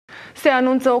Se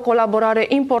anunță o colaborare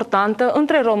importantă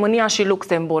între România și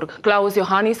Luxemburg. Klaus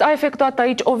Iohannis a efectuat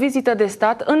aici o vizită de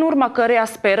stat, în urma căreia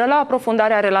speră la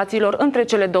aprofundarea relațiilor între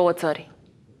cele două țări.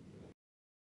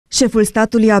 Șeful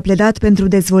statului a pledat pentru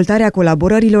dezvoltarea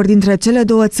colaborărilor dintre cele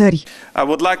două țări. I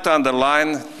would like to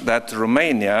underline that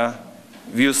Romania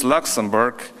views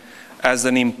Luxembourg as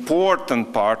an important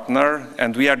partner,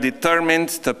 and we are determined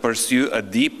to pursue a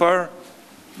deeper,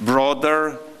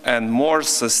 broader and more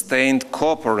sustained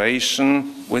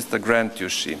cooperation with the Grand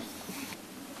Duchy.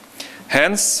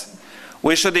 Hence,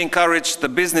 we should encourage the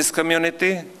business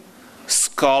community,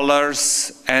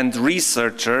 scholars and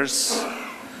researchers,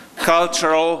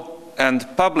 cultural and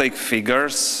public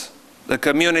figures, the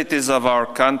communities of our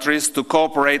countries to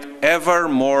cooperate ever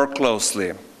more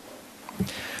closely.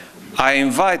 I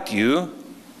invite you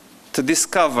to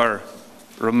discover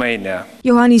Romania.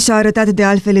 Iohannis a arătat de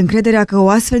altfel încrederea că o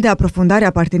astfel de aprofundare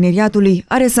a parteneriatului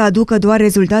are să aducă doar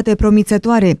rezultate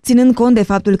promițătoare, ținând cont de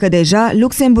faptul că deja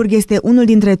Luxemburg este unul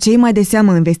dintre cei mai de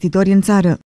seamă investitori în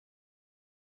țară.